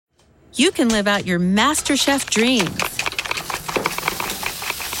you can live out your MasterChef dreams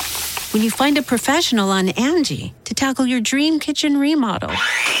when you find a professional on Angie to tackle your dream kitchen remodel.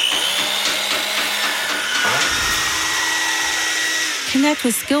 Connect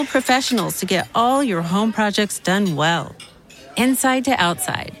with skilled professionals to get all your home projects done well. Inside to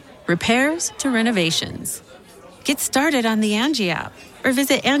outside, repairs to renovations. Get started on the Angie app or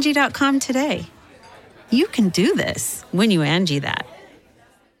visit Angie.com today. You can do this when you Angie that.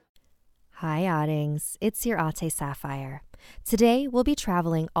 Hi, Oddings. It's your Ate Sapphire. Today, we'll be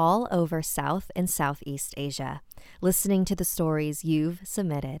traveling all over South and Southeast Asia, listening to the stories you've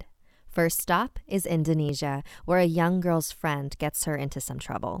submitted. First stop is Indonesia, where a young girl's friend gets her into some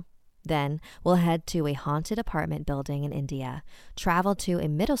trouble. Then, we'll head to a haunted apartment building in India, travel to a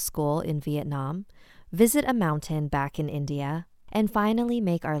middle school in Vietnam, visit a mountain back in India, and finally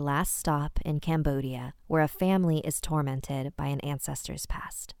make our last stop in Cambodia, where a family is tormented by an ancestor's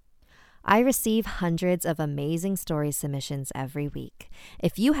past. I receive hundreds of amazing story submissions every week.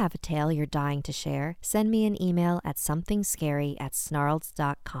 If you have a tale you're dying to share, send me an email at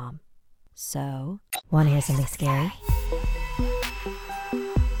somethingscary@snarled.com. So, want to hear something scary?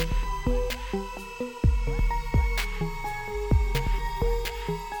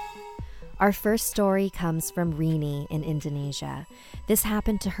 Our first story comes from Rini in Indonesia. This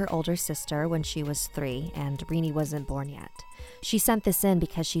happened to her older sister when she was 3 and Rini wasn't born yet. She sent this in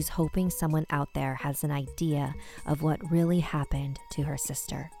because she's hoping someone out there has an idea of what really happened to her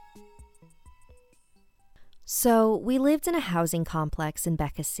sister. So, we lived in a housing complex in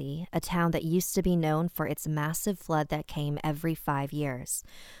Bekasi, a town that used to be known for its massive flood that came every 5 years.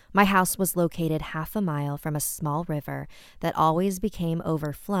 My house was located half a mile from a small river that always became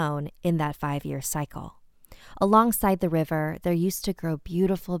overflown in that 5-year cycle. Alongside the river, there used to grow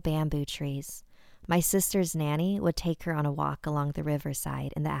beautiful bamboo trees. My sister's nanny would take her on a walk along the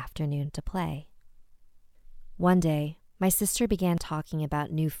riverside in the afternoon to play. One day, my sister began talking about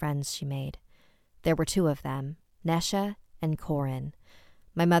new friends she made. There were 2 of them, Nesha and Corin.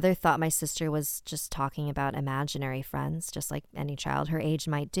 My mother thought my sister was just talking about imaginary friends, just like any child her age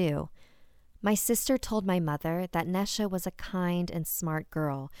might do. My sister told my mother that Nesha was a kind and smart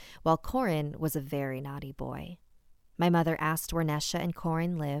girl, while Corin was a very naughty boy. My mother asked where Nesha and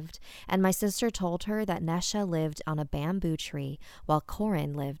Corin lived, and my sister told her that Nesha lived on a bamboo tree while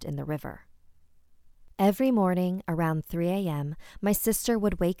Corin lived in the river. Every morning around 3 a.m., my sister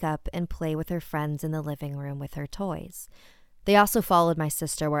would wake up and play with her friends in the living room with her toys. They also followed my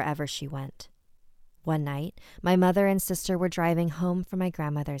sister wherever she went. One night, my mother and sister were driving home from my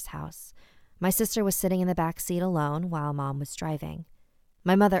grandmother's house. My sister was sitting in the back seat alone while Mom was driving.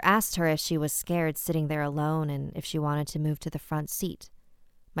 My mother asked her if she was scared sitting there alone and if she wanted to move to the front seat.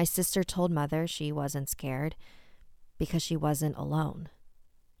 My sister told Mother she wasn't scared because she wasn't alone.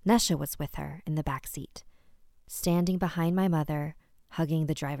 Nesha was with her in the back seat, standing behind my mother, hugging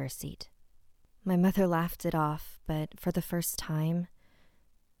the driver's seat. My mother laughed it off, but for the first time,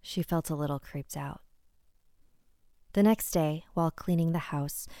 she felt a little creeped out. The next day, while cleaning the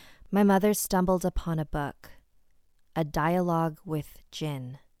house, my mother stumbled upon a book, A Dialogue with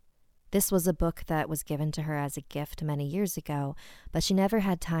Jinn. This was a book that was given to her as a gift many years ago, but she never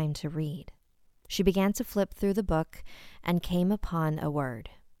had time to read. She began to flip through the book and came upon a word.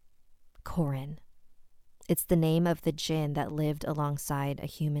 Corin. It's the name of the jinn that lived alongside a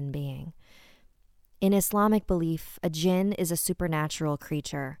human being. In Islamic belief, a jinn is a supernatural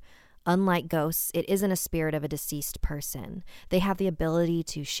creature. Unlike ghosts, it isn't a spirit of a deceased person. They have the ability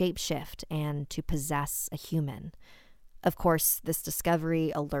to shapeshift and to possess a human. Of course, this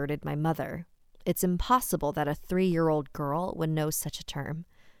discovery alerted my mother. It's impossible that a 3-year-old girl would know such a term,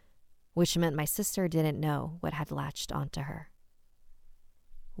 which meant my sister didn't know what had latched onto her.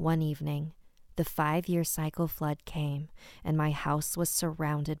 One evening, the 5-year cycle flood came, and my house was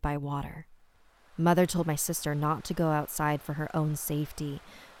surrounded by water. Mother told my sister not to go outside for her own safety,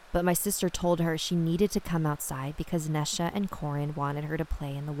 but my sister told her she needed to come outside because Nesha and Corin wanted her to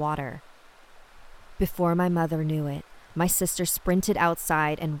play in the water. Before my mother knew it, my sister sprinted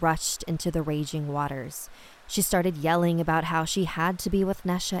outside and rushed into the raging waters. She started yelling about how she had to be with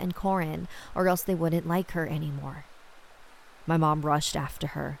Nesha and Corin, or else they wouldn't like her anymore. My mom rushed after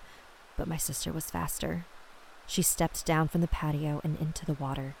her, but my sister was faster. She stepped down from the patio and into the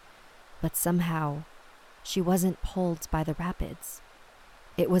water, but somehow she wasn't pulled by the rapids.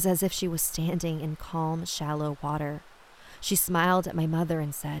 It was as if she was standing in calm, shallow water. She smiled at my mother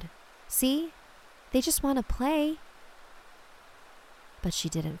and said, "See, they just want to play." But she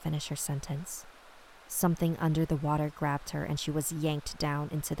didn't finish her sentence. Something under the water grabbed her and she was yanked down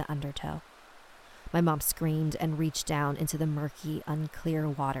into the undertow. My mom screamed and reached down into the murky, unclear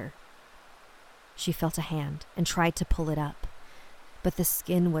water. She felt a hand and tried to pull it up, but the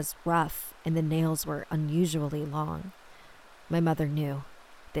skin was rough and the nails were unusually long. My mother knew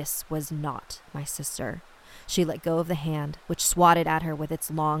this was not my sister. She let go of the hand, which swatted at her with its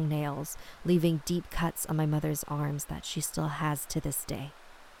long nails, leaving deep cuts on my mother's arms that she still has to this day.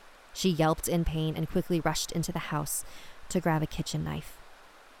 She yelped in pain and quickly rushed into the house to grab a kitchen knife.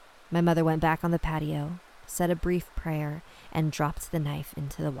 My mother went back on the patio, said a brief prayer, and dropped the knife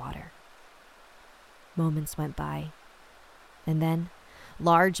into the water. Moments went by, and then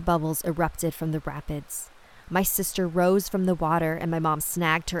large bubbles erupted from the rapids. My sister rose from the water, and my mom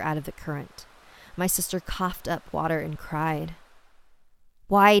snagged her out of the current. My sister coughed up water and cried.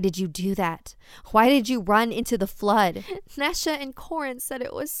 "Why did you do that? Why did you run into the flood?" Nesha and Corin said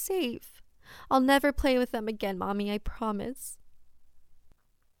it was safe. I'll never play with them again, Mommy, I promise.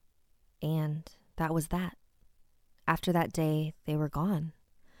 And that was that. After that day, they were gone.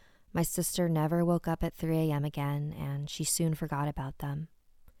 My sister never woke up at 3 a.m. again, and she soon forgot about them.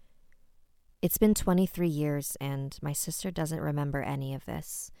 It's been 23 years, and my sister doesn't remember any of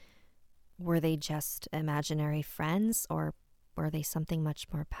this. Were they just imaginary friends, or were they something much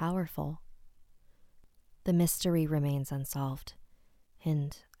more powerful? The mystery remains unsolved,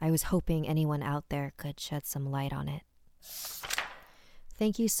 and I was hoping anyone out there could shed some light on it.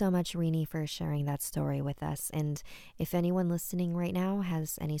 Thank you so much, Rini, for sharing that story with us. And if anyone listening right now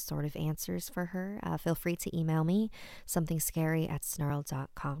has any sort of answers for her, feel free to email me,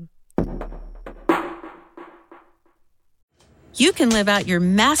 somethingscary@snarl.com. You can live out your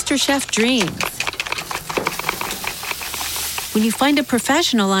MasterChef dreams when you find a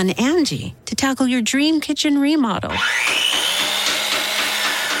professional on Angie to tackle your dream kitchen remodel.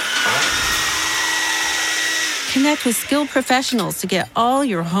 Connect with skilled professionals to get all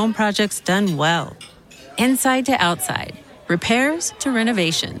your home projects done well. Inside to outside, repairs to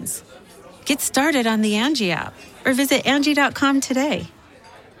renovations. Get started on the Angie app or visit Angie.com today.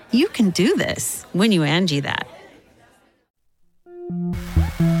 You can do this when you Angie that.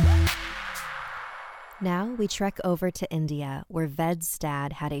 Now we trek over to India, where Ved's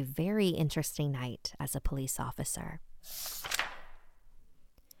dad had a very interesting night as a police officer.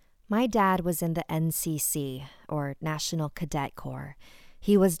 My dad was in the NCC, or National Cadet Corps.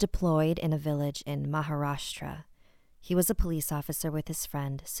 He was deployed in a village in Maharashtra. He was a police officer with his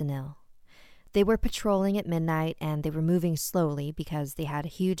friend, Sunil. They were patrolling at midnight, and they were moving slowly because they had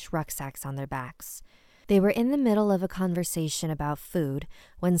huge rucksacks on their backs. They were in the middle of a conversation about food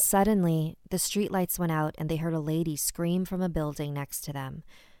when suddenly the streetlights went out and they heard a lady scream from a building next to them.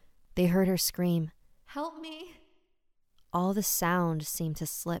 They heard her scream, "Help me!" All the sound seemed to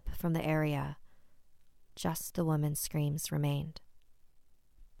slip from the area. Just the woman's screams remained.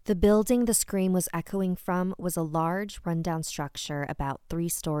 The building the scream was echoing from was a large, rundown structure about 3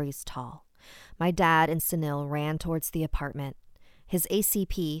 stories tall. My dad and Sunil ran towards the apartment. His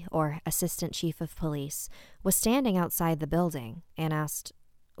ACP, or Assistant Chief of Police, was standing outside the building and asked,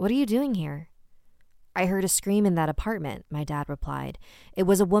 "What are you doing here?" "I heard a scream in that apartment," my dad replied. "It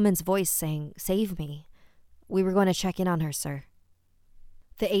was a woman's voice saying, 'Save me.' We were going to check in on her, sir."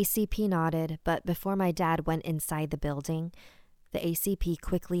 The ACP nodded, but before my dad went inside the building, the ACP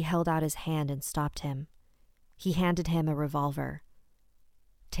quickly held out his hand and stopped him. He handed him a revolver.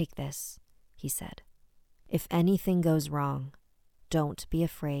 "Take this," he said. "If anything goes wrong, don't be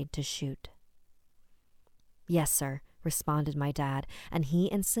afraid to shoot." "Yes, sir," responded my dad, and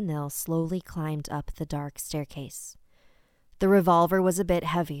he and Sunil slowly climbed up the dark staircase. The revolver was a bit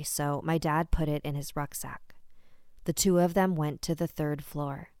heavy, so my dad put it in his rucksack. The 2 of them went to the 3rd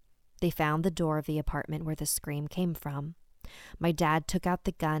floor. They found the door of the apartment where the scream came from. My dad took out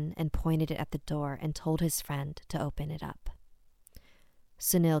the gun and pointed it at the door and told his friend to open it up.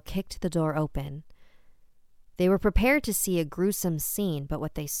 Sunil kicked the door open. They were prepared to see a gruesome scene, but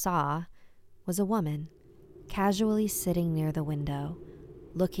what they saw was a woman casually sitting near the window,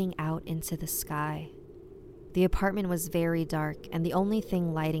 looking out into the sky. The apartment was very dark, and the only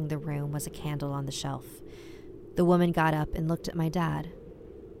thing lighting the room was a candle on the shelf. The woman got up and looked at my dad.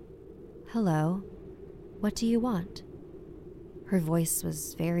 "Hello, what do you want?" Her voice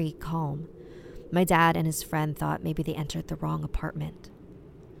was very calm. My dad and his friend thought maybe they entered the wrong apartment.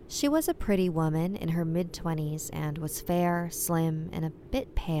 She was a pretty woman in her mid-20s and was fair, slim, and a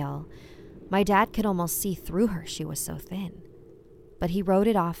bit pale. My dad could almost see through her, she was so thin. But he wrote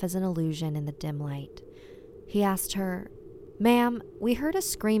it off as an illusion in the dim light. He asked her, "Ma'am, we heard a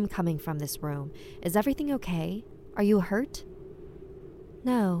scream coming from this room. Is everything okay? Are you hurt?"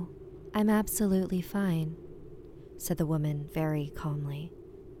 "No, I'm absolutely fine," said the woman very calmly.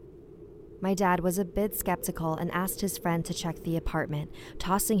 My dad was a bit skeptical and asked his friend to check the apartment,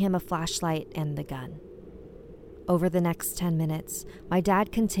 tossing him a flashlight and the gun. Over the next 10 minutes, my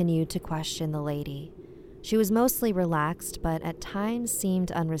dad continued to question the lady. She was mostly relaxed, but at times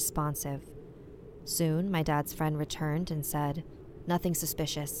seemed unresponsive. Soon, my dad's friend returned and said, "Nothing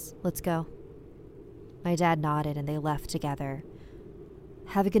suspicious. Let's go." My dad nodded and they left together.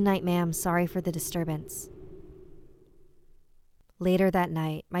 "Have a good night, ma'am. Sorry for the disturbance." Later that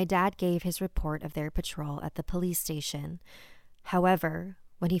night, my dad gave his report of their patrol at the police station. However,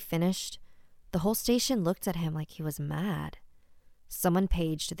 when he finished, the whole station looked at him like he was mad. Someone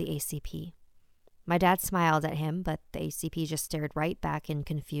paged the ACP. My dad smiled at him, but the ACP just stared right back in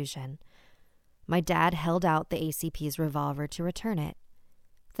confusion. My dad held out the ACP's revolver to return it.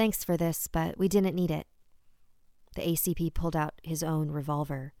 "Thanks for this, but we didn't need it." The ACP pulled out his own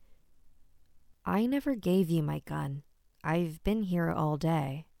revolver. "I never gave you my gun. I've been here all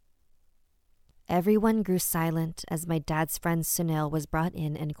day." Everyone grew silent as my dad's friend Sunil was brought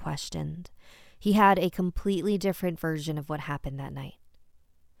in and questioned. He had a completely different version of what happened that night.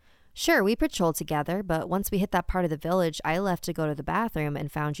 "Sure, we patrolled together, but once we hit that part of the village, I left to go to the bathroom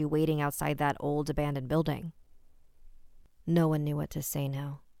and found you waiting outside that old abandoned building." No one knew what to say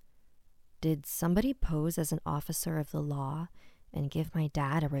now. Did somebody pose as an officer of the law and give my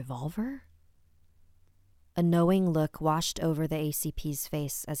dad a revolver? A knowing look washed over the ACP's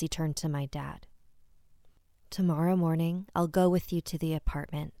face as he turned to my dad. "Tomorrow morning, I'll go with you to the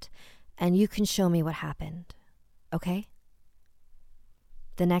apartment, and you can show me what happened, okay?"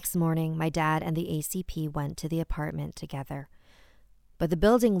 The next morning, my dad and the ACP went to the apartment together. But the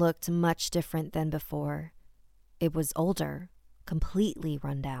building looked much different than before. It was older, completely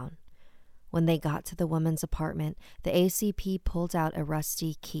run down. When they got to the woman's apartment, the ACP pulled out a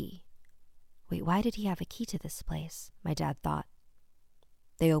rusty key. Wait, why did he have a key to this place? My dad thought.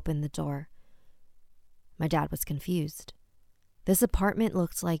 They opened the door. My dad was confused. This apartment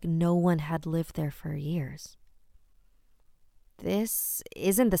looked like no one had lived there for years. "This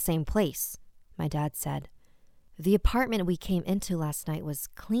isn't the same place," my dad said. "The apartment we came into last night was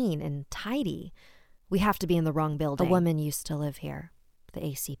clean and tidy. We have to be in the wrong building." "A woman used to live here," the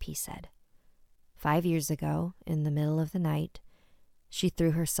ACP said. 5 years ago, in the middle of the night, she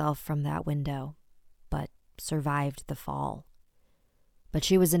threw herself from that window, but survived the fall. But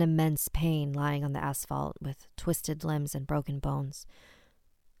she was in immense pain lying on the asphalt with twisted limbs and broken bones.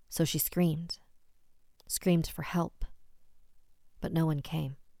 So she screamed for help. But no one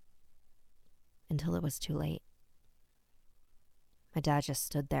came. Until it was too late. My dad just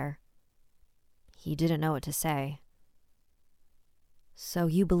stood there. He didn't know what to say. "So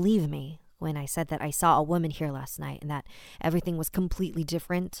you believe me when I said that I saw a woman here last night and that everything was completely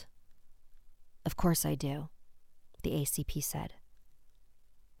different?" "Of course I do," the ACP said.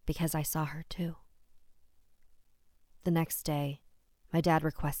 "Because I saw her too." The next day, my dad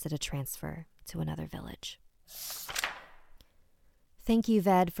requested a transfer to another village. Thank you,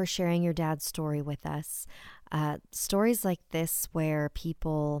 Ved, for sharing your dad's story with us. Stories like this, where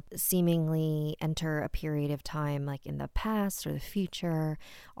people seemingly enter a period of time like in the past or the future,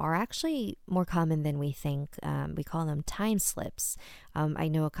 are actually more common than we think. We call them time slips. I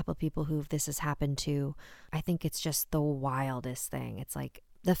know a couple of people who this has happened to. I think it's just the wildest thing. It's like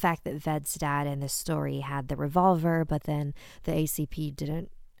the fact that Ved's dad in this story had the revolver, but then the ACP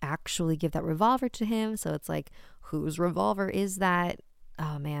didn't actually give that revolver to him. So it's like, whose revolver is that?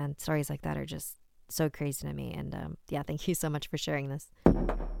 Oh man, stories like that are just so crazy to me. And yeah, thank you so much for sharing this.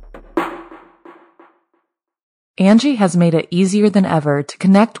 Angie has made it easier than ever to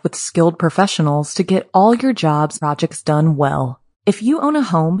connect with skilled professionals to get all your jobs projects done well. If you own a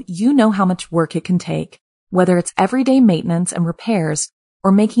home, you know how much work it can take, whether it's everyday maintenance and repairs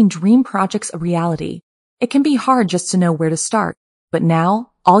or making dream projects a reality. It can be hard just to know where to start, but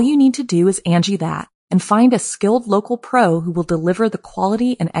now all you need to do is Angie that and find a skilled local pro who will deliver the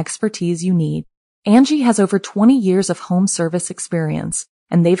quality and expertise you need. Angie has over 20 years of home service experience,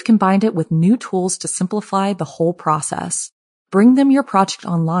 and they've combined it with new tools to simplify the whole process. Bring them your project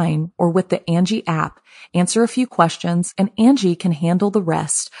online or with the Angie app, answer a few questions, and Angie can handle the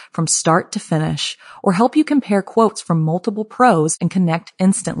rest from start to finish, or help you compare quotes from multiple pros and connect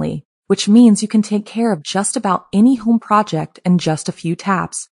instantly, which means you can take care of just about any home project in just a few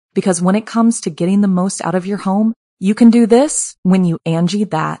taps. Because when it comes to getting the most out of your home, you can do this when you Angie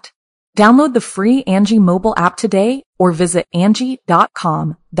that. Download the free Angie mobile app today or visit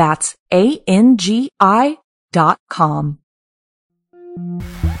Angie.com. That's ANGI.com.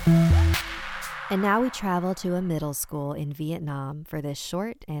 And now we travel to a middle school in Vietnam for this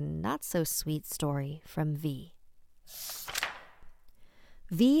short and not so sweet story from V.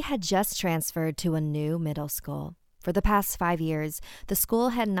 V had just transferred to a new middle school. For the past 5 years, the school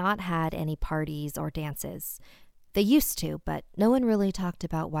had not had any parties or dances. They used to, but no one really talked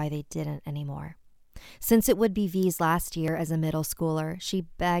about why they didn't anymore. Since it would be V's last year as a middle schooler, she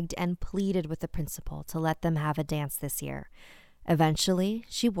begged and pleaded with the principal to let them have a dance this year. Eventually,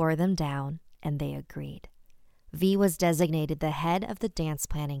 she wore them down, and they agreed. V was designated the head of the dance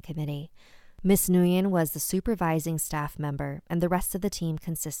planning committee. Miss Nguyen was the supervising staff member, and the rest of the team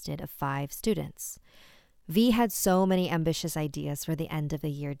consisted of 5 students. V had so many ambitious ideas for the end of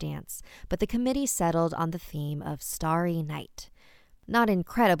the year dance, but the committee settled on the theme of Starry Night. Not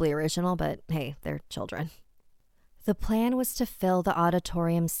incredibly original, but hey, they're children. The plan was to fill the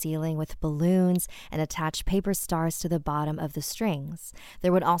auditorium ceiling with balloons and attach paper stars to the bottom of the strings.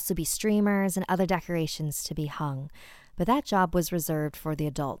 There would also be streamers and other decorations to be hung, but that job was reserved for the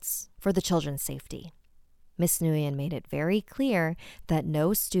adults, for the children's safety. Miss Nguyen made it very clear that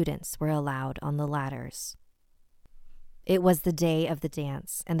no students were allowed on the ladders. It was the day of the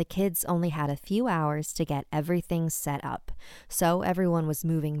dance, and the kids only had a few hours to get everything set up, so everyone was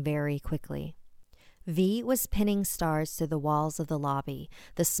moving very quickly. V was pinning stars to the walls of the lobby,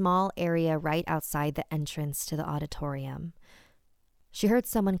 the small area right outside the entrance to the auditorium. She heard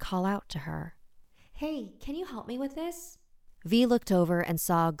someone call out to her. "Hey, can you help me with this?" V looked over and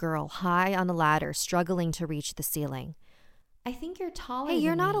saw a girl high on a ladder struggling to reach the ceiling. "I think you're taller Hey, than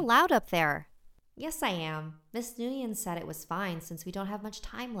you're not me." allowed up there. "Yes, I am. Miss Nguyen said it was fine since we don't have much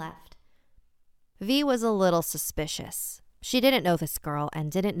time left." V was a little suspicious. She didn't know this girl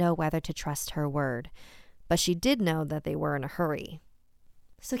and didn't know whether to trust her word, but she did know that they were in a hurry.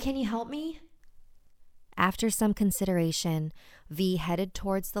 "So can you help me?" After some consideration, V headed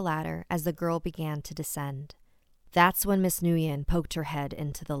towards the ladder as the girl began to descend. That's when Miss Nguyen poked her head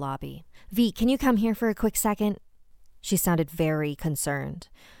into the lobby. "V, can you come here for a quick second?" She sounded very concerned.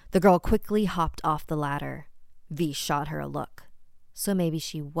 The girl quickly hopped off the ladder. V shot her a look. So maybe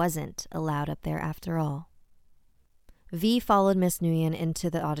she wasn't allowed up there after all. V followed Miss Nguyen into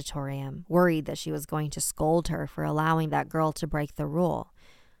the auditorium, worried that she was going to scold her for allowing that girl to break the rule.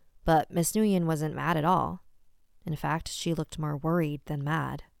 But Miss Nguyen wasn't mad at all. In fact, she looked more worried than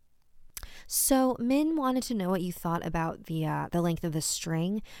mad. "So, Min wanted to know what you thought about the length of the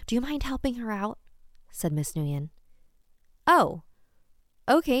string. Do you mind helping her out?" said Miss Nguyen. "Oh,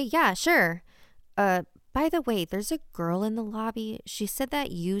 okay, yeah, sure. By the way, there's a girl in the lobby. She said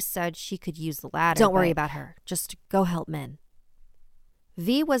that you said she could use the ladder. Don't worry about her. Just go help Min."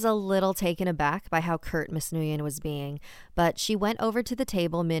 V was a little taken aback by how curt Miss Nguyen was being, but she went over to the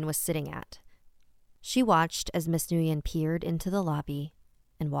table Min was sitting at. She watched as Miss Nguyen peered into the lobby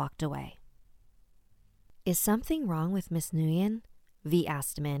and walked away. "Is something wrong with Miss Nguyen?" V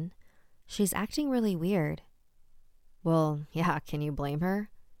asked Min. "She's acting really weird." "Well, yeah, can you blame her?"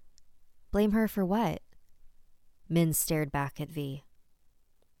 "Blame her for what?" Min stared back at V.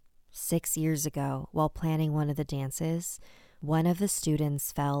 6 years ago, while planning one of the dances, one of the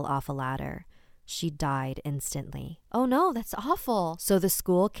students fell off a ladder. She died instantly. "Oh no, that's awful." So the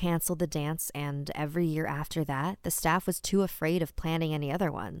school canceled the dance, and every year after that, the staff was too afraid of planning any other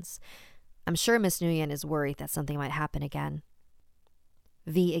ones. I'm sure Miss Nguyen is worried that something might happen again.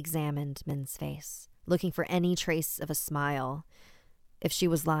 V examined Min's face, looking for any trace of a smile. If she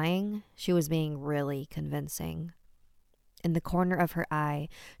was lying, she was being really convincing. In the corner of her eye,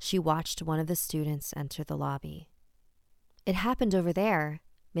 she watched one of the students enter the lobby. "It happened over there,"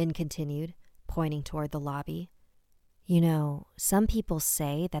 Min continued, pointing toward the lobby. "You know, some people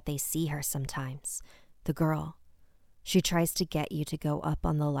say that they see her sometimes. The girl. She tries to get you to go up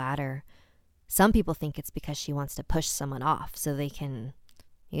on the ladder. Some people think it's because she wants to push someone off so they can,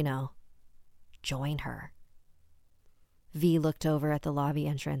 join her." V looked over at the lobby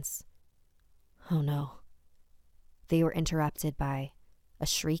entrance. Oh no. They were interrupted by a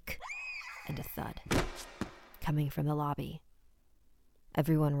shriek and a thud coming from the lobby.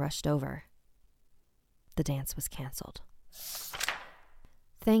 Everyone rushed over. The dance was canceled.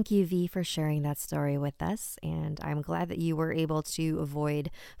 Thank you, V, for sharing that story with us, and I'm glad that you were able to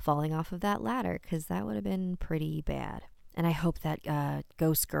avoid falling off of that ladder, because that would have been pretty bad. And I hope that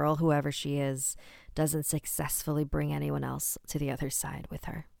ghost girl, whoever she is, doesn't successfully bring anyone else to the other side with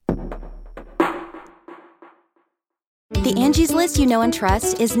her. The Angie's List you know and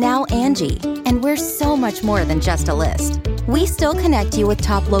trust is now Angie, and we're so much more than just a list. We still connect you with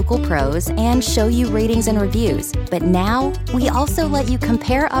top local pros and show you ratings and reviews, but now we also let you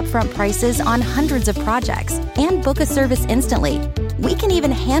compare upfront prices on hundreds of projects and book a service instantly. We can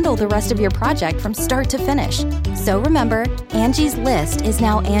even handle the rest of your project from start to finish. So remember, Angie's List is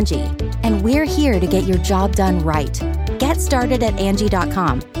now Angie, and we're here to get your job done right. Get started at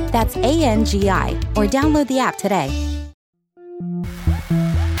Angie.com. That's ANGI, or download the app today.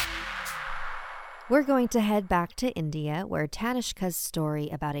 We're going to head back to India, where Tanishka's story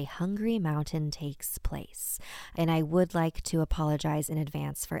about a hungry mountain takes place. And I would like to apologize in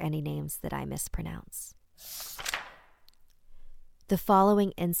advance for any names that I mispronounce. The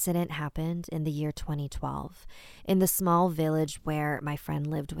following incident happened in the year 2012, in the small village where my friend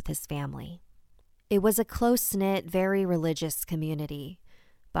lived with his family. It was a close-knit, very religious community.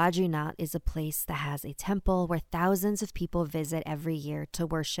 Bajunat is a place that has a temple where thousands of people visit every year to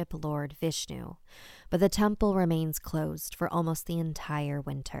worship Lord Vishnu, but the temple remains closed for almost the entire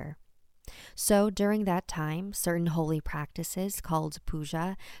winter. So during that time, certain holy practices called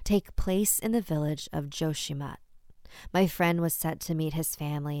puja take place in the village of Joshimat. My friend was set to meet his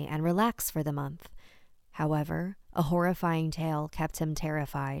family and relax for the month. However, a horrifying tale kept him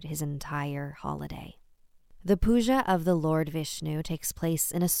terrified his entire holiday. The puja of the Lord Vishnu takes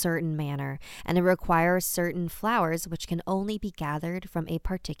place in a certain manner, and it requires certain flowers which can only be gathered from a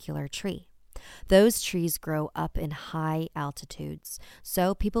particular tree. Those trees grow up in high altitudes,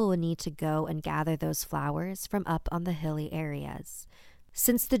 so people will need to go and gather those flowers from up on the hilly areas.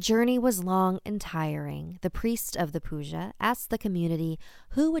 Since the journey was long and tiring, the priest of the puja asked the community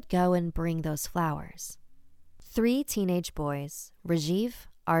who would go and bring those flowers. 3 teenage boys, Rajiv,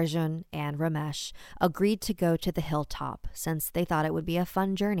 Arjun, and Ramesh, agreed to go to the hilltop since they thought it would be a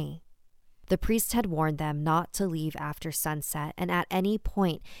fun journey. The priest had warned them not to leave after sunset, and at any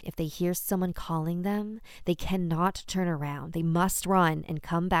point, if they hear someone calling them, they cannot turn around. They must run and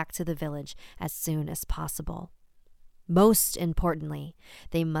come back to the village as soon as possible. Most importantly,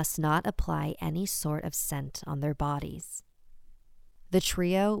 they must not apply any sort of scent on their bodies. The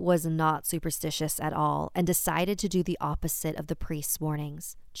trio was not superstitious at all and decided to do the opposite of the priest's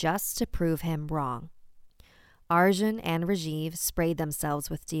warnings, just to prove him wrong. Arjun and Rajiv sprayed themselves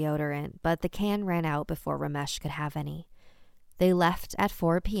with deodorant, but the can ran out before Ramesh could have any. They left at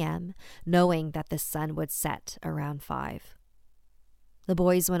 4 p.m., knowing that the sun would set around 5. The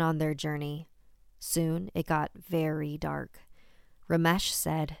boys went on their journey. Soon it got very dark. Ramesh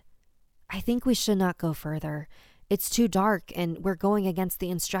said, "I think we should not go further. It's too dark and we're going against the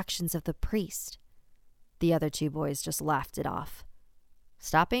instructions of the priest." The other 2 boys just laughed it off.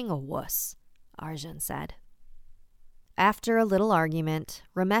 "Stop being a wuss," Arjun said. After a little argument,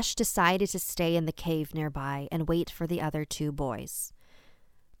 Ramesh decided to stay in the cave nearby and wait for the other 2 boys.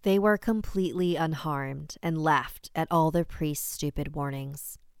 They were completely unharmed and laughed at all the priest's stupid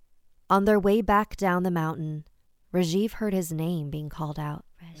warnings. On their way back down the mountain, Rajiv heard his name being called out.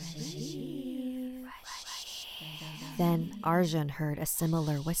 Rajiv. Then Arjun heard a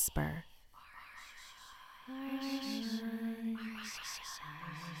similar whisper.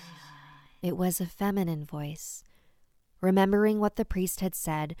 It was a feminine voice. Remembering what the priest had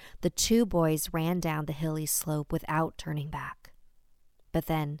said, the 2 boys ran down the hilly slope without turning back. But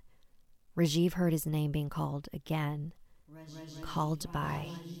then, Rajiv heard his name being called again. Called by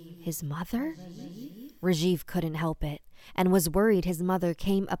his mother? Rajiv couldn't help it and was worried his mother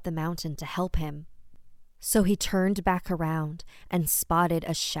came up the mountain to help him. So he turned back around and spotted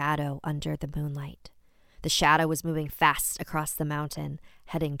a shadow under the moonlight. The shadow was moving fast across the mountain,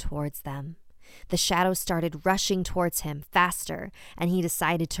 heading towards them. The shadow started rushing towards him faster, and he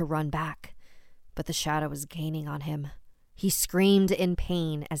decided to run back. But the shadow was gaining on him. He screamed in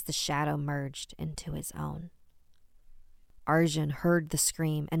pain as the shadow merged into his own. Arjun heard the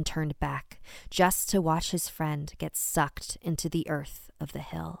scream and turned back, just to watch his friend get sucked into the earth of the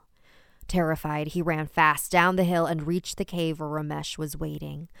hill. Terrified, he ran fast down the hill and reached the cave where Ramesh was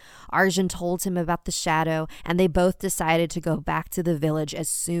waiting. Arjun told him about the shadow, and they both decided to go back to the village as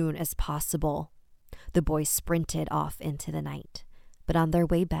soon as possible. The boys sprinted off into the night. But on their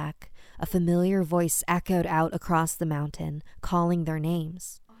way back, a familiar voice echoed out across the mountain, calling their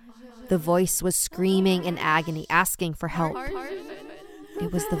names. The voice was screaming in agony, asking for help.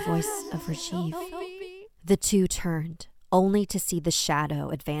 It was the voice of Rajiv. The 2 turned, only to see the shadow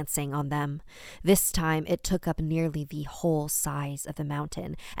advancing on them. This time, it took up nearly the whole size of the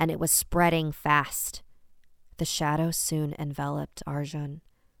mountain, and it was spreading fast. The shadow soon enveloped Arjun.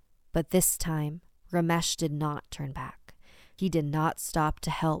 But this time, Ramesh did not turn back. He did not stop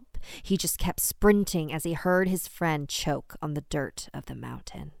to help. He just kept sprinting as he heard his friend choke on the dirt of the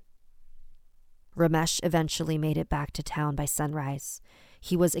mountain. Ramesh eventually made it back to town by sunrise.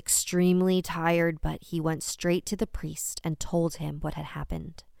 He was extremely tired, but he went straight to the priest and told him what had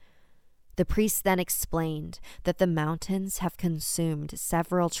happened. The priest then explained that the mountains have consumed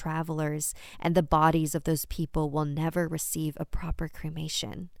several travelers and the bodies of those people will never receive a proper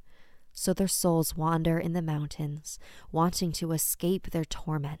cremation. so their souls wander in the mountains, wanting to escape their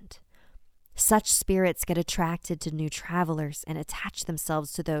torment. Such spirits get attracted to new travelers and attach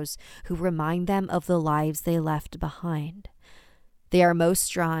themselves to those who remind them of the lives they left behind. They are most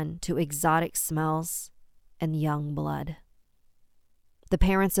drawn to exotic smells and young blood. The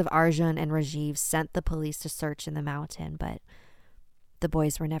parents of Arjun and Rajiv sent the police to search in the mountain, but the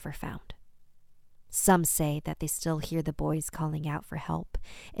boys were never found. Some say that they still hear the boys calling out for help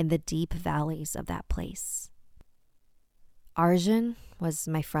in the deep valleys of that place. Arjun was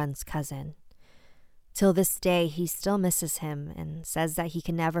my friend's cousin. Till this day, he still misses him and says that he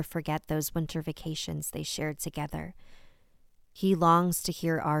can never forget those winter vacations they shared together. He longs to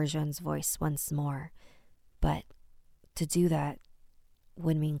hear Arjun's voice once more, but to do that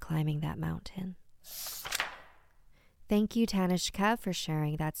would mean climbing that mountain. Thank you, Tanishka, for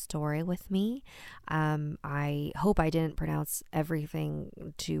sharing that story with me. I hope I didn't pronounce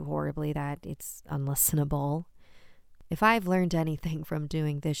everything too horribly that it's unlistenable. If I've learned anything from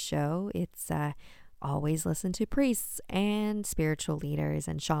doing this show, it's always listen to priests and spiritual leaders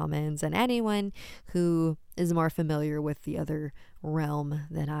and shamans and anyone who is more familiar with the other realm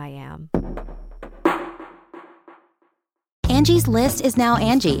than I am. Angie's List is now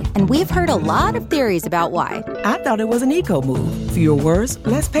Angie, and we've heard a lot of theories about why. I thought it was an eco move. Fewer words,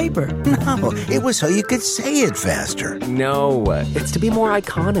 less paper. No, it was so you could say it faster. No, it's to be more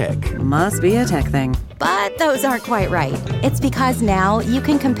iconic. Must be a tech thing. But those aren't quite right. It's because now you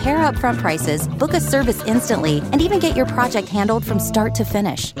can compare upfront prices, book a service instantly, and even get your project handled from start to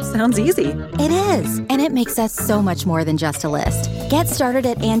finish. Sounds easy. It is, and it makes us so much more than just a list. Get started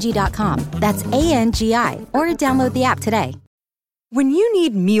at Angie.com. That's ANGI, or download the app today. When you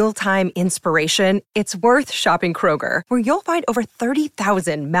need mealtime inspiration, it's worth shopping Kroger, where you'll find over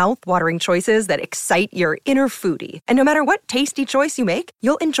 30,000 mouth-watering choices that excite your inner foodie. And no matter what tasty choice you make,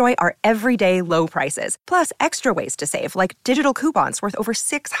 you'll enjoy our everyday low prices, plus extra ways to save, like digital coupons worth over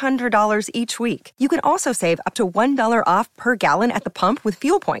 $600 each week. You can also save up to $1 off per gallon at the pump with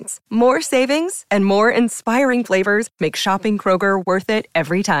fuel points. More savings and more inspiring flavors make shopping Kroger worth it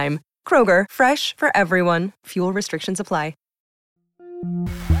every time. Kroger, fresh for everyone. Fuel restrictions apply.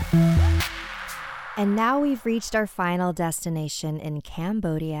 And now we've reached our final destination in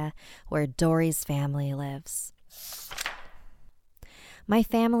Cambodia, where Dory's family lives. My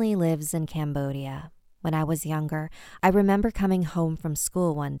family lives in Cambodia. When I was younger, I remember coming home from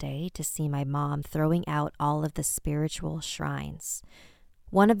school one day to see my mom throwing out all of the spiritual shrines.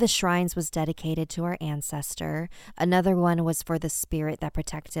 One of the shrines was dedicated to our ancestor. Another one was for the spirit that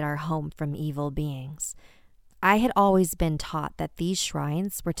protected our home from evil beings. I had always been taught that these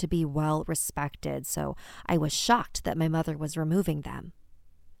shrines were to be well respected, so I was shocked that my mother was removing them.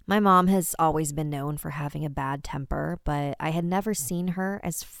 My mom has always been known for having a bad temper, but I had never seen her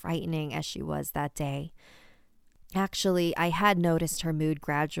as frightening as she was that day. Actually, I had noticed her mood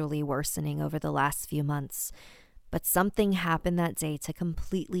gradually worsening over the last few months, but something happened that day to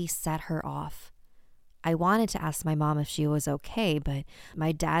completely set her off. I wanted to ask my mom if she was okay, but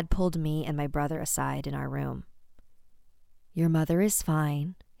my dad pulled me and my brother aside in our room. "Your mother is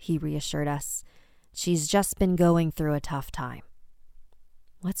fine," he reassured us. "She's just been going through a tough time."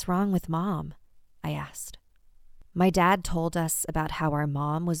 "What's wrong with Mom?" I asked. My dad told us about how our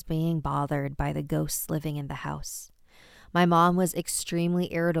mom was being bothered by the ghosts living in the house. My mom was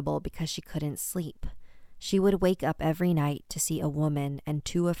extremely irritable because she couldn't sleep. She would wake up every night to see a woman and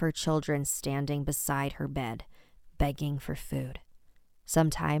 2 of her children standing beside her bed, begging for food.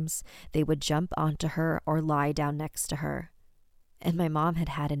 Sometimes they would jump onto her or lie down next to her. And my mom had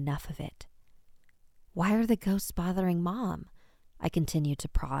had enough of it. "Why are the ghosts bothering Mom?" I continued to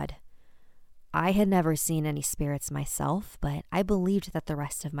prod. I had never seen any spirits myself, but I believed that the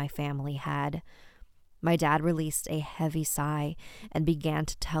rest of my family had. My dad released a heavy sigh and began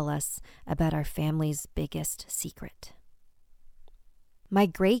to tell us about our family's biggest secret. My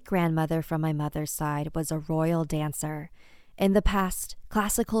great-grandmother from my mother's side was a royal dancer. In the past,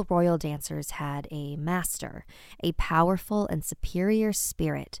 classical royal dancers had a master, a powerful and superior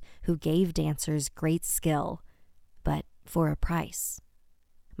spirit who gave dancers great skill, but for a price.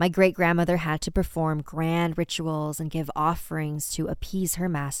 My great-grandmother had to perform grand rituals and give offerings to appease her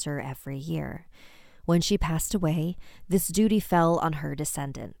master every year. When she passed away, this duty fell on her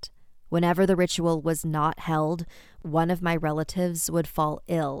descendant. Whenever the ritual was not held, one of my relatives would fall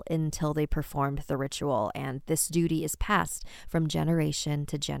ill until they performed the ritual, and this duty is passed from generation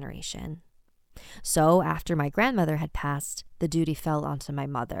to generation. So, after my grandmother had passed, the duty fell onto my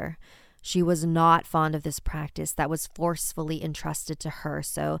mother. She was not fond of this practice that was forcefully entrusted to her,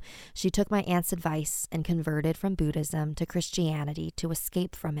 so she took my aunt's advice and converted from Buddhism to Christianity to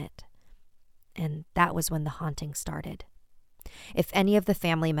escape from it. and that was when the haunting started. If any of the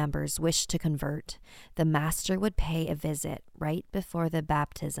family members wished to convert, the master would pay a visit right before the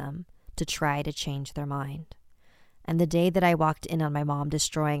baptism to try to change their mind. And the day that I walked in on my mom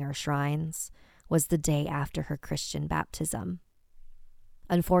destroying our shrines was the day after her Christian baptism.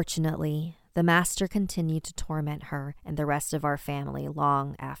 Unfortunately, the master continued to torment her and the rest of our family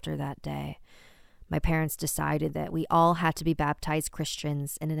long after that day. My parents decided that we all had to be baptized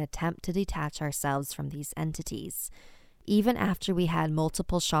Christians in an attempt to detach ourselves from these entities. Even after we had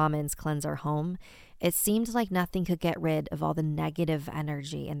multiple shamans cleanse our home, it seemed like nothing could get rid of all the negative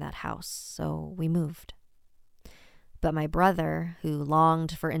energy in that house, so we moved. But my brother, who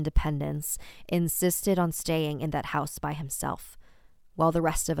longed for independence, insisted on staying in that house by himself, while the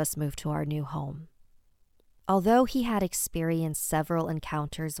rest of us moved to our new home. Although he had experienced several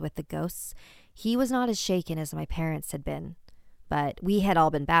encounters with the ghosts, he was not as shaken as my parents had been, but we had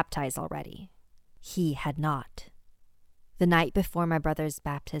all been baptized already. He had not. The night before my brother's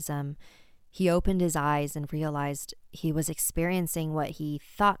baptism, he opened his eyes and realized he was experiencing what he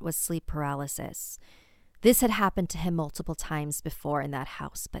thought was sleep paralysis. This had happened to him multiple times before in that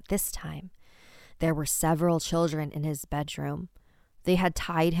house, but this time, there were several children in his bedroom. They had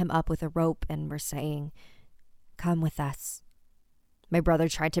tied him up with a rope and were saying, "Come with us." My brother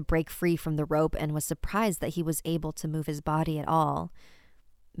tried to break free from the rope and was surprised that he was able to move his body at all.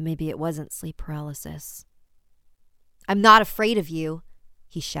 Maybe it wasn't sleep paralysis. "I'm not afraid of you,"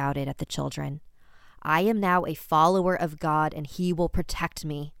 he shouted at the children. "I am now a follower of God and he will protect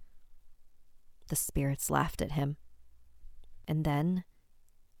me." The spirits laughed at him. And then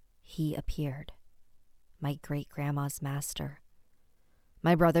he appeared, my great-grandma's master.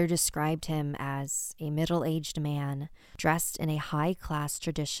 My brother described him as a middle-aged man dressed in a high-class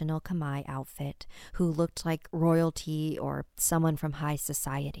traditional Khmer outfit who looked like royalty or someone from high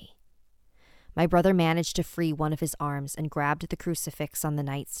society. My brother managed to free one of his arms and grabbed the crucifix on the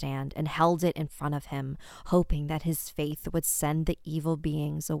nightstand and held it in front of him, hoping that his faith would send the evil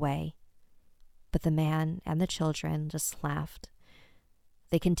beings away. But the man and the children just laughed.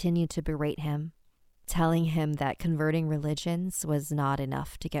 They continued to berate him, telling him that converting religions was not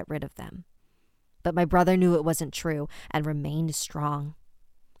enough to get rid of them. But my brother knew it wasn't true and remained strong.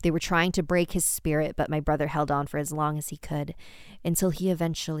 They were trying to break his spirit, but my brother held on for as long as he could until he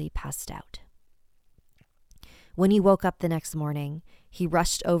eventually passed out. When he woke up the next morning, he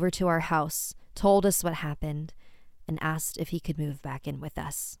rushed over to our house, told us what happened, and asked if he could move back in with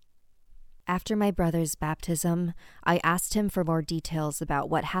us. After my brother's baptism, I asked him for more details about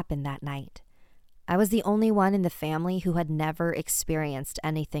what happened that night. I was the only one in the family who had never experienced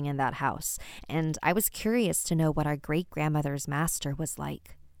anything in that house, and I was curious to know what our great-grandmother's master was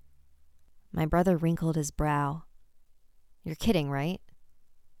like. My brother wrinkled his brow. "You're kidding, right?"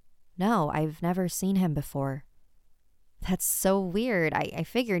 "No, I've never seen him before." "That's so weird. I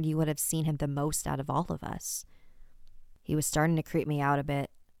figured you would have seen him the most out of all of us." "He was starting to creep me out a bit."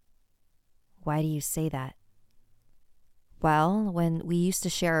 "Why do you say that?" "Well, when we used to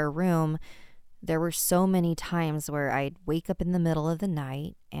share a room, there were so many times where I'd wake up in the middle of the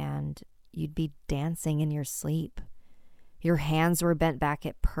night and you'd be dancing in your sleep. Your hands were bent back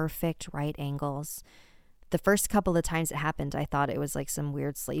at perfect right angles. The first couple of times it happened, I thought it was like some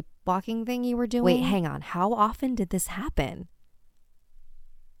weird sleepwalking thing you were doing." "Wait, hang on. How often did this happen?"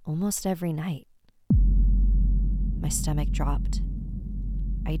 "Almost every night." My stomach dropped.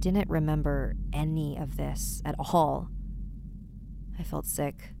 I didn't remember any of this at all. I felt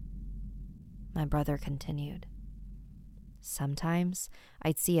sick. My brother continued. "Sometimes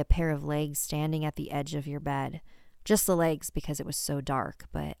I'd see a pair of legs standing at the edge of your bed. Just the legs because it was so dark,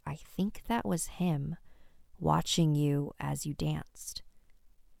 but I think that was him watching you as you danced.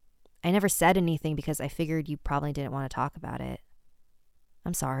 I never said anything because I figured you probably didn't want to talk about it."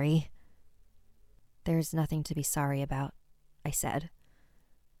 "I'm sorry." "There's nothing to be sorry about," I said.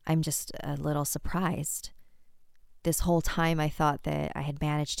 "I'm just a little surprised. This whole time I thought that I had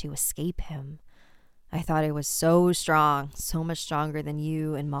managed to escape him. I thought I was so strong, so much stronger than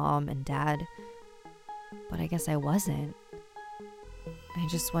you and Mom and Dad. But I guess I wasn't. I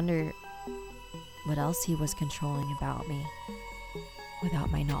just wonder what else he was controlling about me without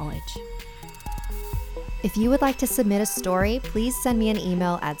my knowledge." If you would like to submit a story, please send me an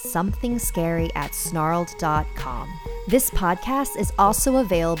email at somethingscary@snarled.com. This podcast is also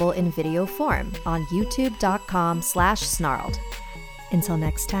available in video form on youtube.com/snarled. Until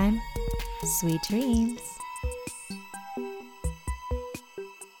next time, sweet dreams.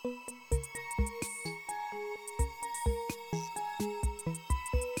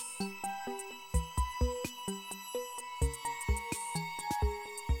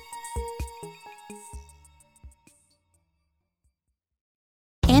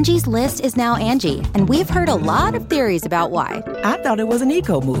 Angie's List is now Angie, and we've heard a lot of theories about why. I thought it was an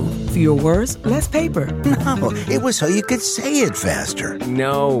eco move. Fewer words, less paper. No, it was so you could say it faster.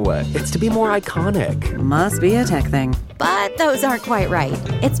 No, it's to be more iconic. Must be a tech thing. But those aren't quite right.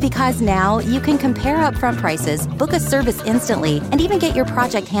 It's because now you can compare upfront prices, book a service instantly, and even get your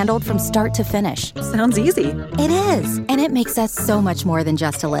project handled from start to finish. Sounds easy. It is, and it makes us so much more than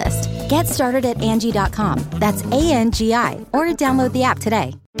just a list. Get started at Angie.com. That's ANGI, or download the app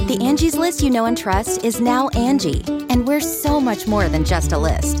today. The Angie's List you know and trust is now Angie, and we're so much more than just a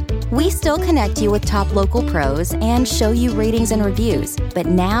list. We still connect you with top local pros and show you ratings and reviews, but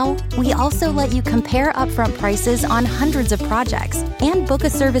now we also let you compare upfront prices on hundreds of projects and book a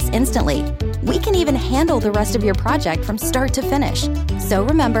service instantly. We can even handle the rest of your project from start to finish. So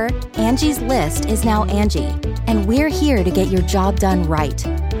remember, Angie's List is now Angie, and we're here to get your job done right.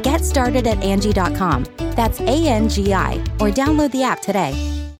 Get started at Angie.com. That's ANGI, or download the app today.